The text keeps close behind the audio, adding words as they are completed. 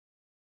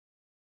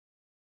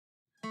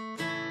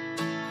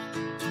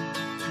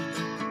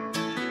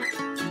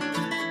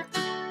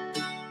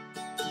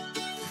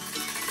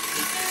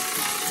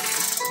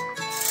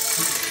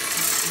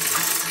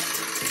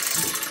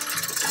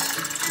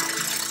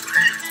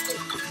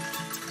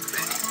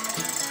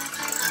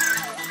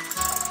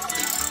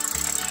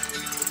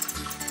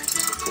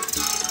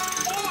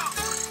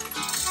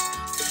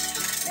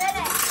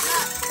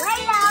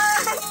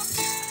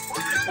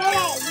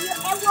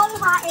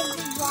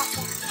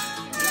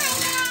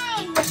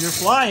You're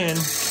flying.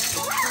 Hey,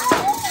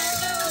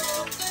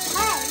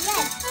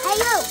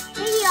 look.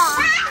 Here you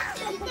are.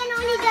 You can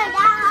only go that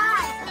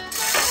high.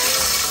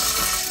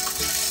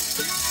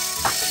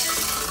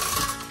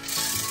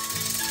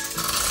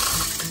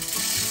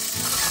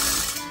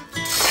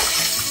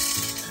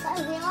 So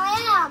here I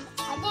am,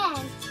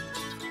 again.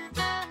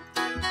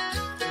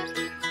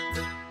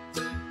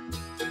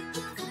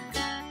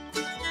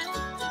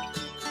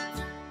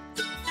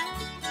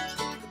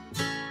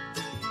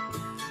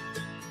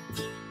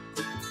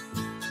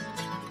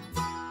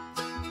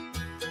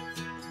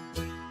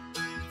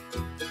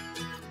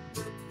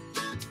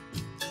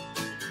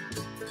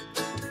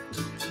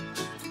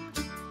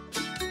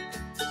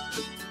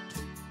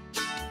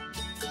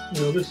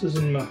 Well, this is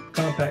in my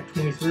Com-Pac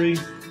 23.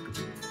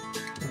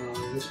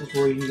 This is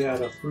where he got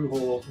a through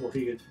hole where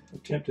he had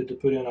attempted to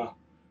put in a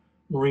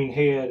marine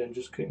head and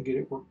just couldn't get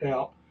it worked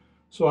out.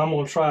 So I'm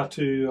going to try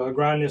to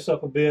grind this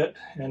up a bit,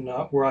 and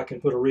where I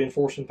can put a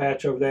reinforcing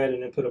patch over that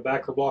and then put a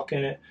backer block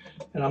in it.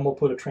 And I'm going to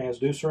put a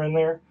transducer in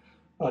there,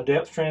 a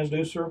depth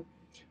transducer.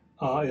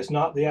 It's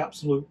not the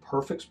absolute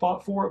perfect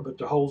spot for it, but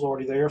the hole's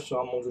already there, so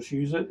I'm going to just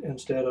use it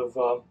instead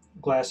of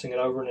glassing it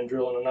over and then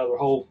drilling another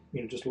hole,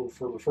 just a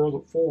little further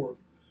forward.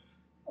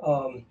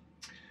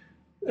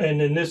 And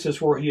then this is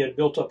where he had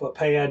built up a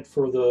pad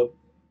for the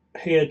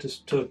head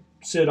to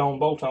sit on,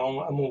 bolt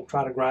on. I'm going to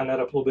try to grind that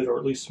up a little bit, or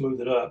at least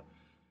smooth it up.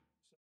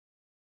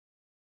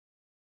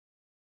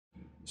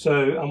 So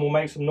I'm going to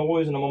make some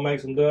noise and I'm going to make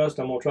some dust.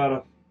 I'm going to try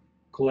to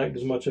collect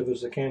as much of it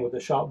as I can with the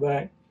shop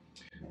vac.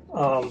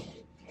 I've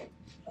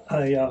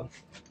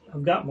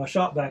got my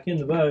shop vac in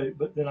the boat,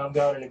 but then I've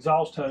got an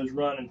exhaust hose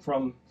running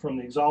from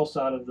the exhaust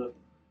side of the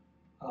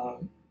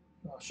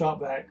shop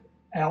vac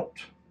out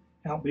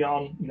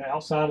beyond,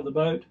 outside of the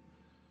boat.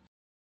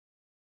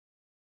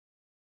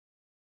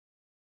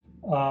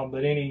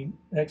 But any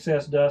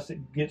excess dust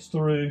that gets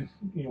through,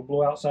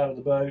 blow outside of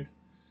the boat,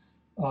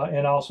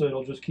 and also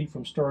it'll just keep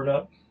from stirring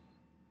up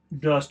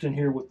dust in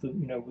here with the,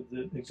 with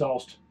the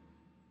exhaust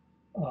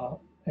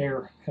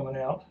air coming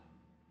out.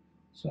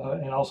 So,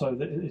 and also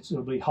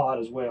it'll be hot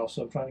as well.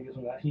 So I'm trying to get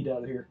some of that heat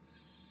out of here.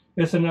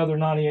 It's another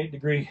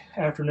 98-degree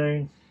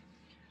afternoon.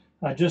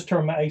 I just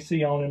turned my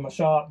AC on in my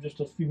shop just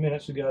a few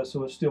minutes ago,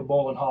 so it's still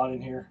boiling hot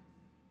in here.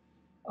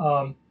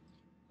 I've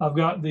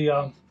got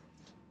the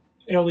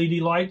LED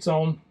lights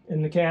on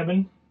in the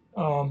cabin.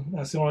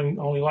 That's the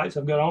only lights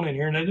I've got on in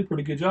here, and they did a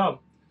pretty good job.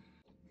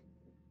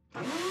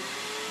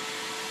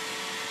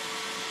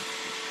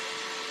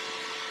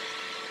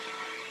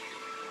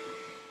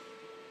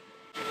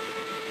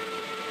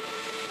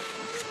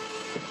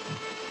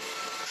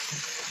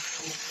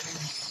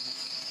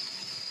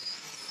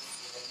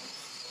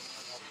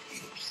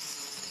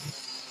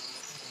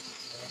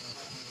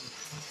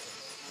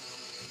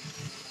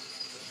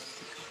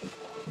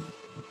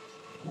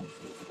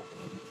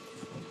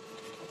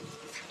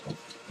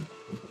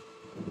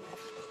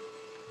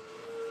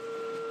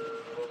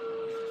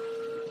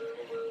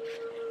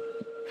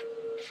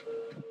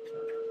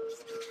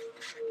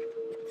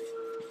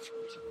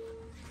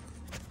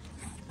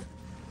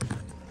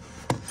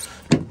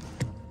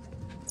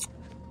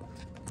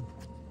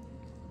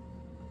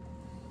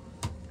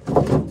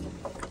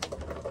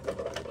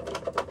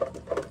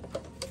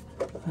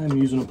 I'm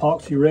using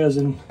epoxy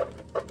resin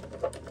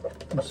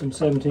and some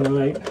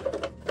 1708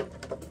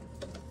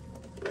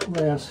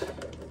 glass,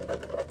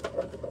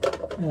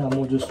 and I'm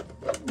going to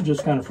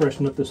just kind of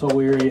freshen up this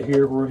whole area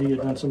here where he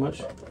had done so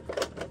much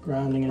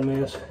grinding and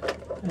mess,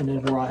 and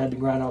then where I had to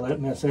grind all that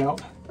mess out,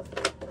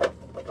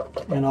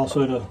 and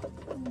also to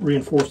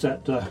reinforce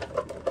that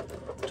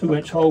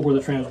 2-inch hole where the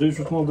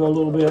transducer is going to go a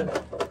little bit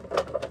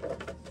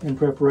in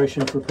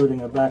preparation for putting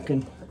a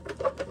backing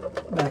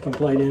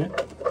plate in it.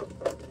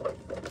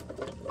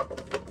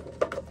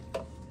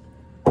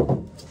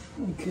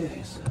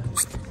 Okay, so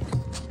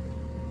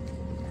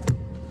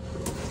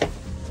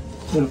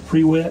I'm going to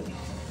pre-wet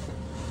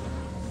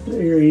the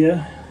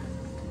area.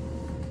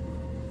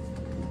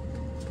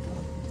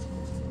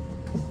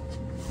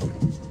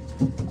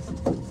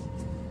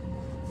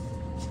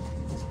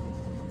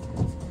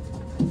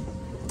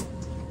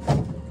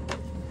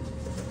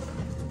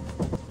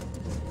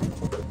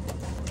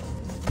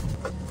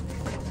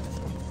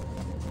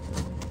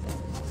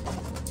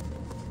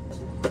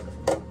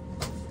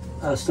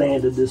 I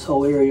sanded this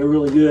whole area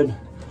really good.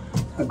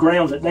 I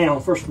ground it down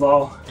first of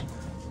all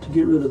to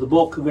get rid of the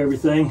bulk of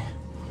everything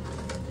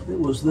that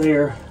was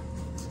there,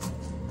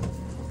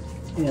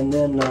 and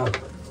then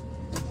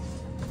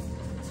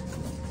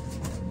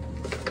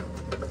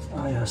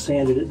I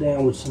sanded it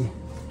down with some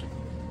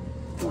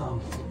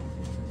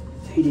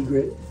 80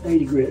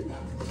 grit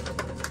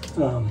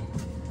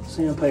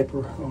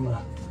sandpaper on the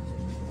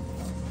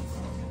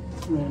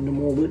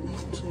random orbit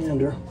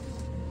sander.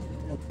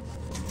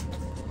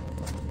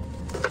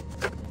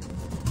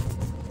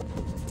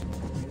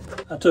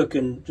 I took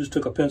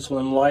a pencil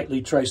and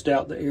lightly traced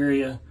out the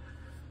area,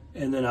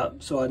 and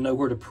then so I know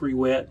where to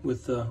pre-wet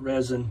with the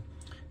resin,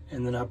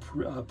 and then I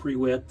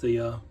pre-wet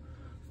the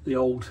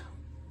old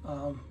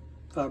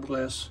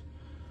fiberglass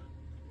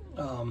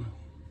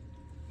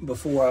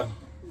before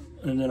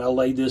and then I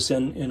laid this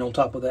in on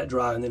top of that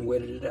dry and then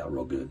wetted it out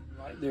real good.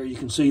 Right there you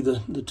can see the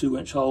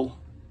 2-inch hole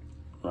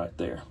right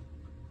there.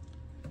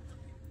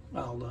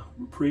 I'll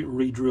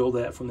re-drill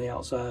that from the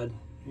outside,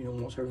 you know,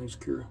 once everything's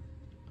secure.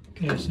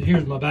 Okay, so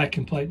here's my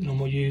backing plate that I'm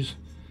gonna use.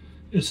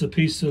 It's a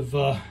piece of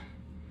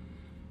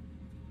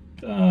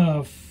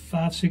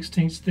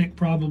 5/16 thick,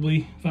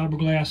 probably,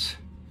 fiberglass.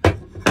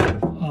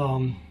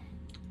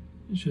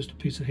 It's just a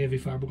piece of heavy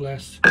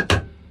fiberglass.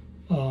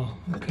 I'll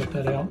cut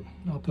that out.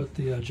 I'll put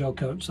the gel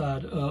coat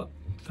side up,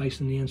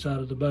 facing the inside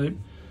of the boat.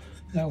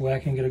 That way I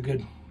can get a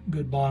good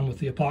bond with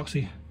the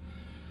epoxy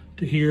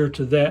to here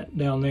to that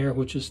down there,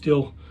 which is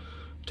still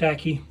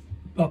tacky.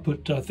 I'll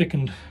put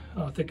thickened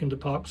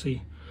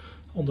epoxy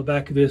on the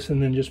back of this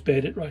and then just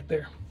bed it right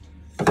there.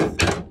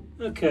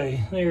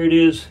 Okay, there it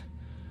is,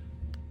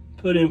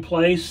 put in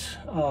place.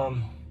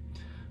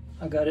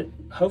 I got it,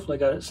 hopefully I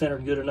got it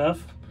centered good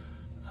enough.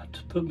 I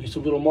put me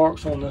some little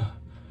marks on the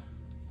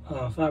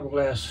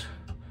fiberglass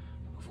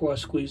before I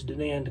squeezed it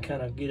in to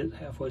kind of get it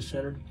halfway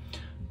centered.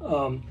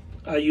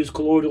 I use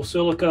colloidal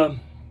silica,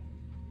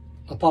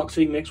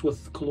 epoxy mixed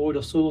with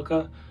colloidal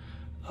silica,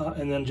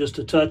 and then just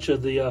a touch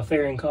of the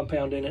fairing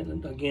compound in it.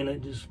 And again,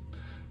 it just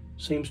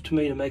seems to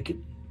me to make it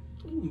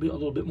be a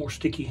little bit more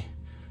sticky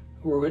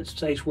where it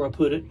stays where I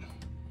put it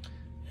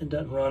and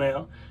doesn't run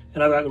out.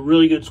 And I got a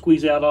really good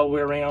squeeze out all the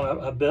way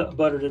around. I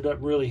buttered it up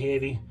really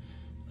heavy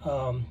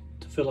to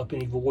fill up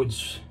any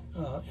voids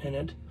in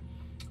it,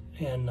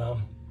 and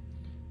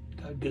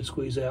got a good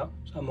squeeze out.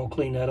 So I'm gonna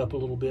clean that up a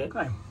little bit.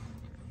 Okay.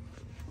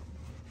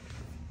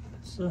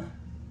 That's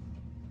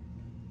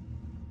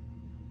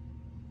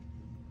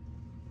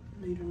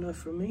neat enough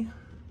for me.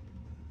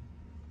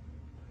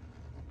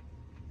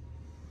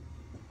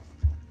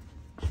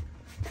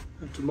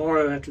 And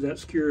tomorrow, after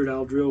that's cured,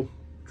 I'll drill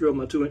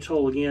my 2-inch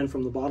hole again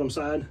from the bottom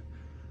side,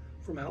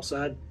 from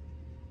outside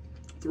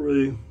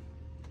through,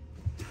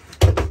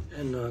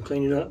 and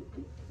clean it up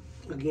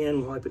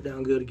again, wipe it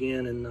down good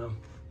again, and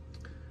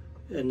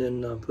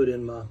then put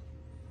in my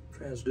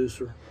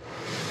transducer.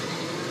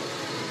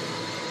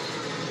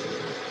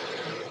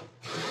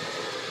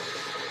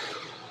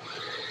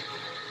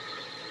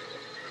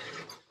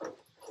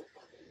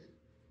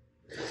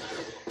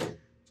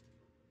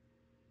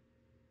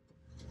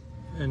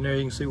 And there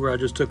you can see where I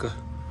just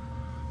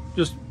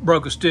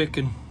broke a stick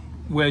and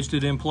wedged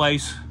it in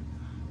place.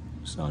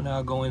 So now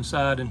I'll go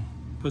inside and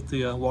put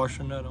the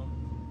washer nut on.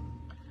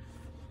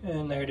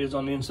 And there it is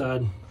on the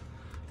inside.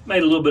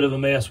 Made a little bit of a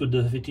mess with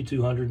the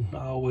 5200.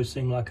 I always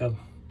seem like I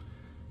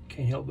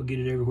can't help but get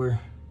it everywhere.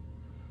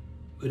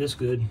 But it's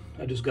good.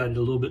 I just got it a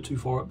little bit too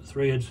far up the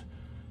threads.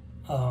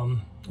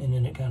 And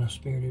then it kind of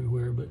smeared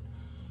everywhere. But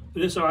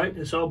it's all right.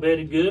 It's all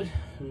bedded good.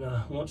 And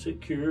once it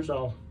cures,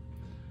 I'll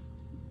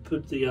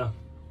put the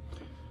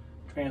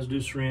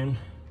transducer in.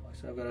 Like I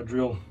said, I've got a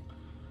drill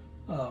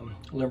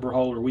limber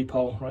hole or weep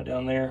hole right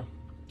down there.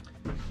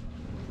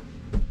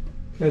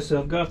 Okay,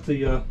 so I've got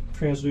the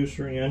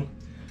transducer in.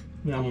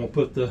 Now I'm going to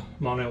put the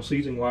Monel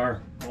seizing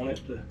wire on it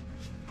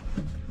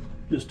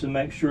just to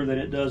make sure that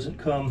it doesn't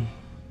come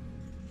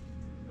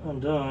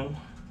undone.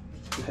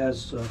 It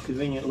has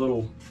convenient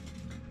little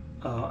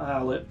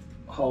eyelet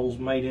holes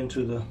made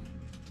into the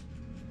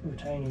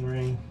retaining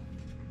ring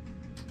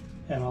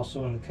and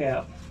also in the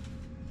cap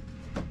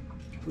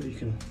where you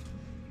can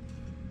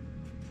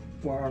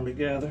wire them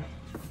together.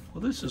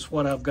 Well, this is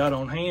what I've got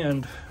on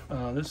hand.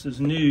 This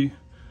is new,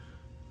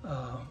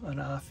 an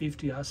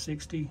I-50,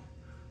 I-60.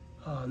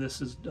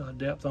 This is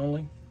depth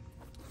only.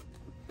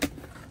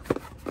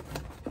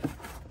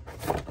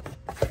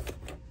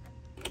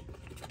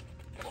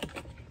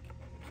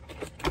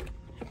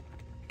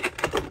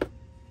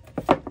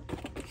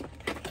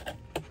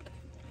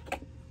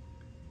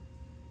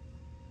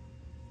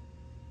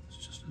 It's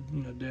just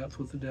a depth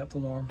with the depth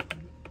alarm.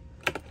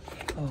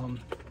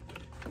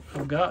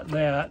 I've got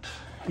that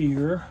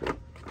here.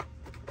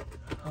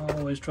 I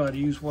always try to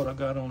use what I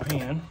got on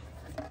hand.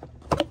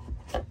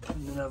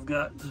 And then I've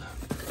got the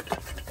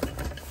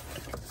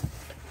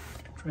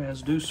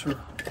transducer,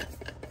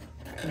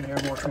 an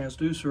airmore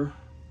transducer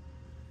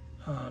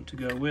to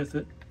go with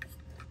it.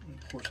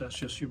 And of course, that's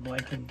just your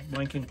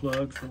blanking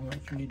plug for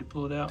if you need to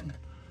pull it out and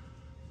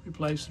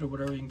replace it or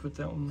whatever. You can put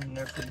that one in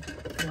there for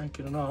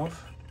blanking it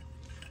off.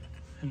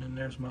 And then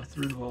there's my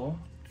through hole.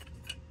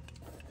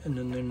 And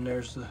then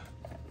there's the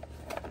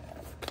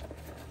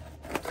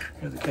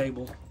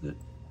cable that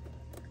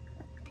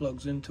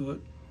plugs into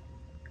it.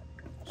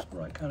 It's the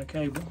right kind of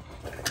cable.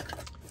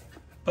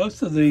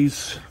 Both of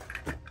these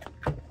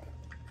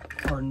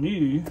are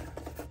new,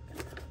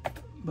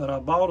 but I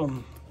bought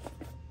them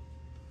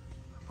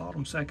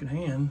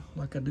secondhand,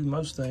 like I do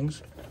most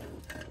things.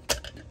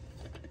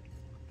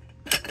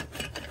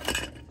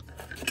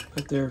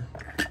 But they're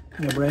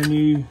brand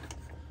new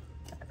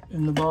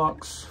in the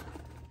box.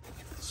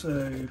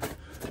 So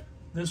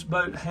this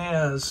boat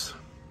has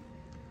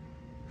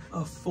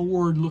a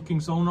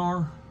forward-looking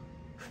sonar,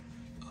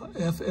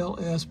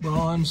 FLS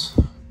bronze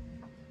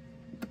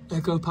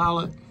Echo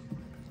Pilot,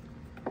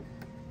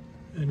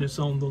 and it's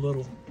on the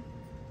little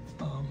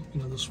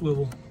you know, the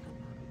swivel,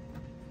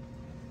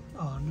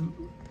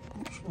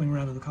 swing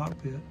around to the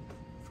cockpit.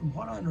 From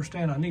what I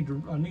understand, I need to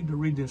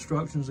read the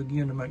instructions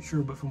again to make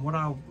sure, but from what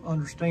I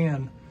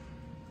understand,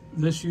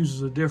 this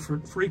uses a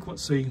different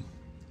frequency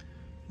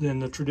than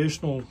the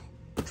traditional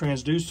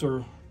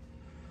transducer,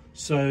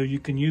 so you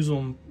can use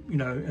them, you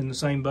know, in the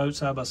same boat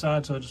side by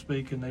side, so to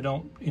speak, and they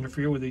don't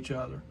interfere with each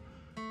other.